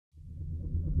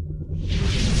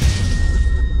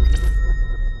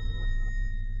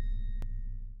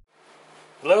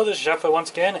Hello, this is Shadowfoot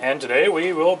once again, and today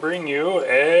we will bring you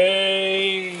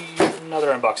another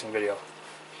unboxing video.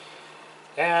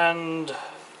 And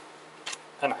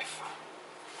a knife.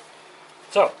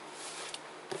 So,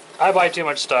 I buy too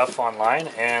much stuff online,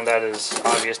 and that is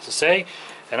obvious to say,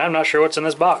 and I'm not sure what's in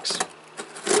this box.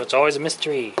 So it's always a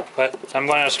mystery, but I'm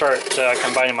going to start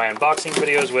combining my unboxing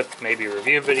videos with maybe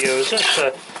review videos, just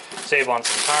to save on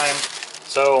some time.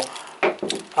 So,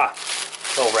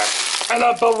 bubble wrap. I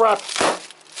love bubble wrap!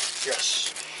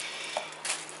 Yes.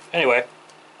 Anyway,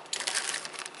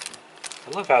 I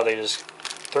love how they just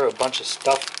throw a bunch of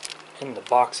stuff in the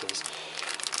boxes.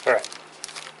 Alright,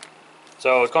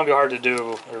 so it's going to be hard to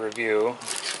do a review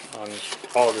on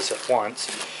all of this at once.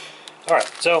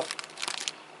 Alright, so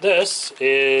this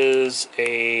is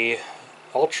a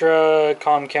Ultra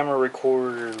camera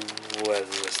recorder. What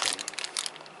is this thing?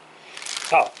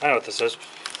 Oh, I know what this is.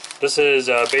 This is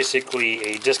basically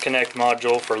a disconnect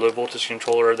module for low voltage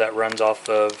controller that runs off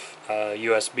of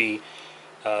USB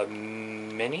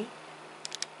mini.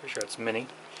 Pretty sure it's mini.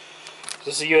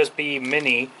 This is a USB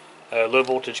mini low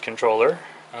voltage controller.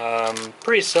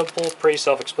 Pretty simple, pretty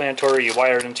self-explanatory. You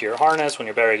wire it into your harness. When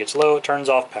your battery gets low, it turns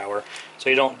off power,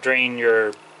 so you don't drain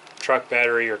your truck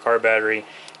battery, your car battery,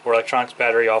 or electronics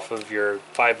battery off of your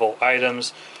 5-volt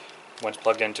items once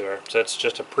plugged into her. So it's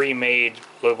just a pre-made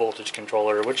low voltage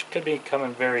controller, which could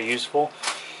become very useful.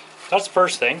 That's the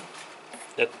first thing.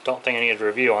 I don't think I need a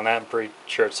review on that. I'm pretty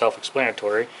sure it's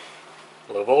self-explanatory.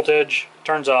 Low voltage,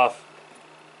 turns off,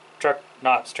 truck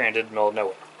not stranded in the middle of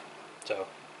nowhere. So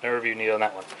no review needed on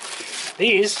that one.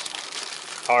 These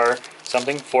are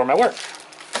something for my work.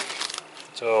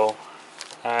 So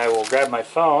I will grab my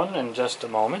phone in just a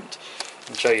moment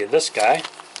and show you this guy,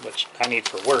 which I need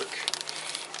for work.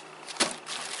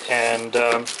 And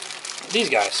these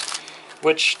guys,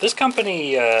 which this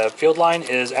company Fieldline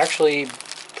is actually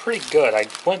pretty good.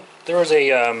 There was a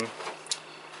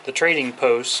the trading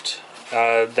post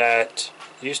that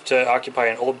used to occupy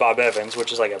an old Bob Evans,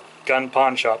 which is like a gun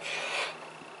pawn shop.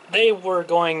 They were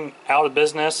going out of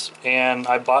business, and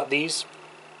I bought these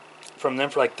from them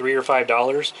for like $3 or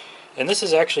 $5. And this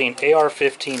is actually an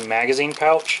AR-15 magazine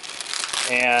pouch,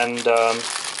 and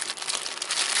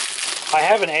I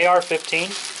have an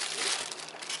AR-15.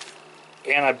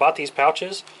 And I bought these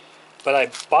pouches, but I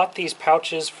bought these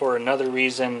pouches for another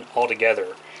reason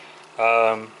altogether.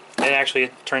 And actually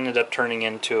it ended up turning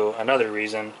into another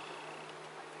reason.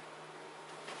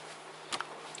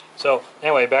 So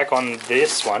anyway, back on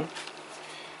this one.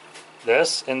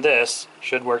 This and this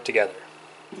should work together.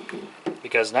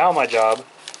 Because now my job,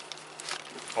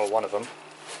 well, one of them,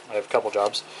 I have a couple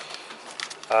jobs,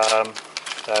 that I'm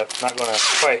not going to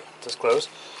quite disclose.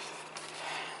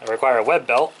 I require a web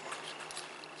belt,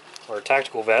 or a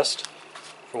tactical vest,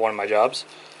 for one of my jobs,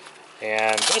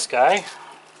 and this guy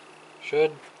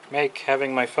should make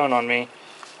having my phone on me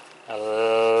a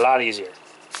lot easier.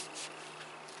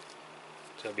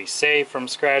 So it'll be safe from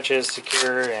scratches,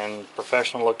 secure, and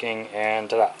professional looking, and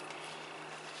ta-da!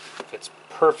 Fits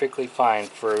perfectly fine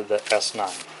for the S9.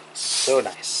 So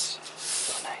nice,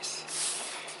 so nice.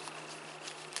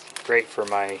 Great for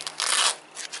my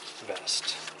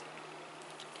vest.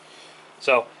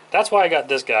 So that's why I got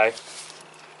this guy.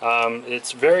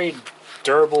 It's very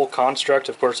durable construct.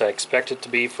 Of course, I expect it to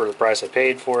be for the price I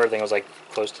paid for it. I think it was like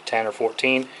close to 10 or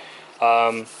 14.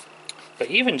 But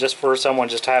even just for someone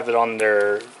just to have it on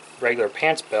their regular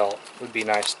pants belt would be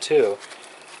nice too.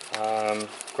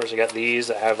 Of course, I got these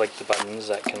that have like the buttons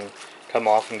that can come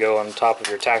off and go on top of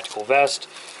your tactical vest.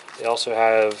 They also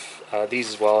have these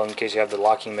as well in case you have the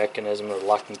locking mechanism or the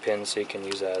locking pin, so you can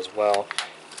use that as well.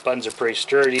 Buttons are pretty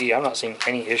sturdy. I'm not seeing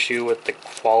any issue with the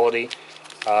quality.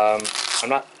 I'm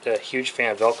not a huge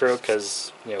fan of Velcro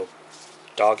because, you know,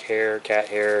 dog hair, cat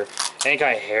hair, any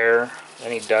kind of hair,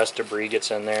 any dust, debris gets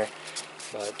in there.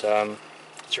 But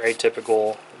it's your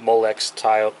atypical Molex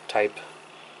type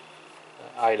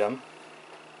item.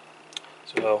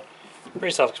 So,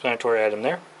 pretty self-explanatory item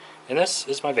there. And this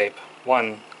is my vape.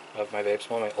 One of my vapes,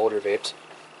 one of my older vapes.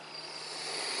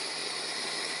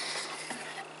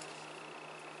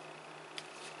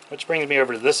 Which brings me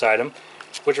over to this item,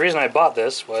 which the reason I bought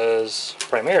this was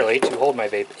primarily to hold my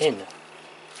vape in.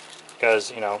 Because,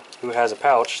 you know, who has a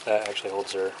pouch that actually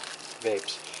holds their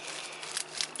vapes?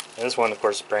 And this one, of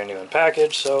course, is brand new in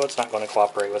package, so it's not going to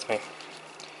cooperate with me.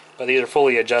 But these are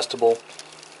fully adjustable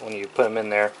when you put them in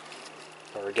there,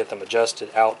 or get them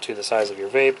adjusted out to the size of your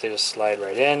vape. They just slide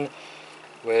right in,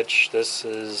 which this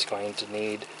is going to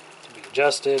need to be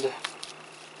adjusted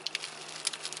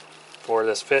for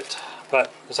this fit.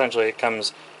 But essentially it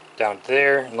comes down to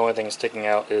there, and the only thing sticking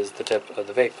out is the tip of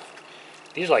the vape.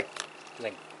 These are like, I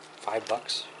think,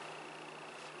 $5.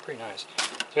 Pretty nice.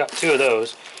 So I got 2 of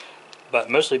those, but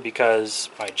mostly because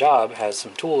my job has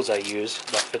some tools I use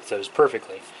that fit those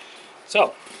perfectly.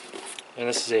 So, and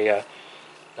this is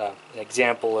an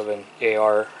example of an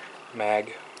AR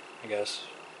mag, I guess.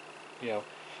 You know,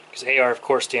 because AR of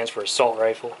course stands for assault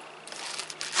rifle.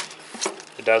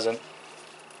 It doesn't.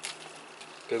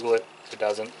 Google it. It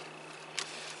doesn't.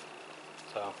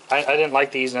 So I didn't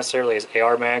like these necessarily as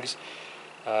AR mags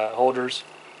holders.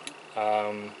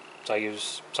 So I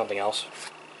use something else.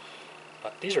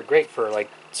 But these are great for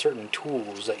like certain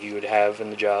tools that you would have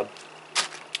in the job.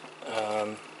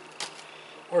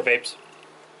 Or vapes.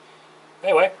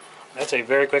 Anyway, that's a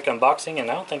very quick unboxing, and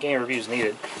I don't think any reviews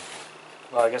needed.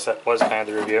 Well, I guess that was kind of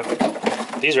the review.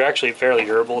 These are actually fairly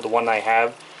durable. The one I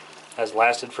have has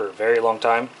lasted for a very long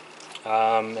time.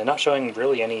 And not showing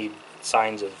really any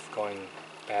signs of going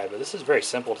bad. But this is very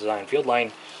simple design. Field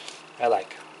line I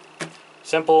like.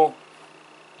 Simple,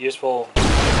 useful.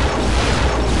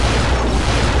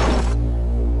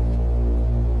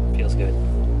 Feels good.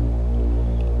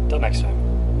 Till next time.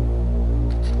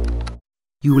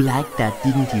 You liked that,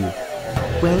 didn't you?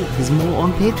 Well, there's more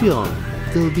on Patreon.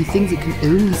 There'll be things that can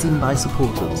only be seen by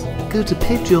supporters. Go to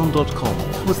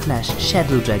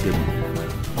patreon.com/ShadowDragon.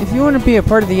 If you want to be a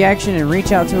part of the action and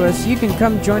reach out to us, you can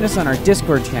come join us on our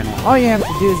Discord channel. All you have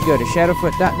to do is go to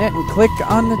shadowfoot.net and click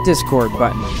on the Discord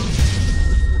button.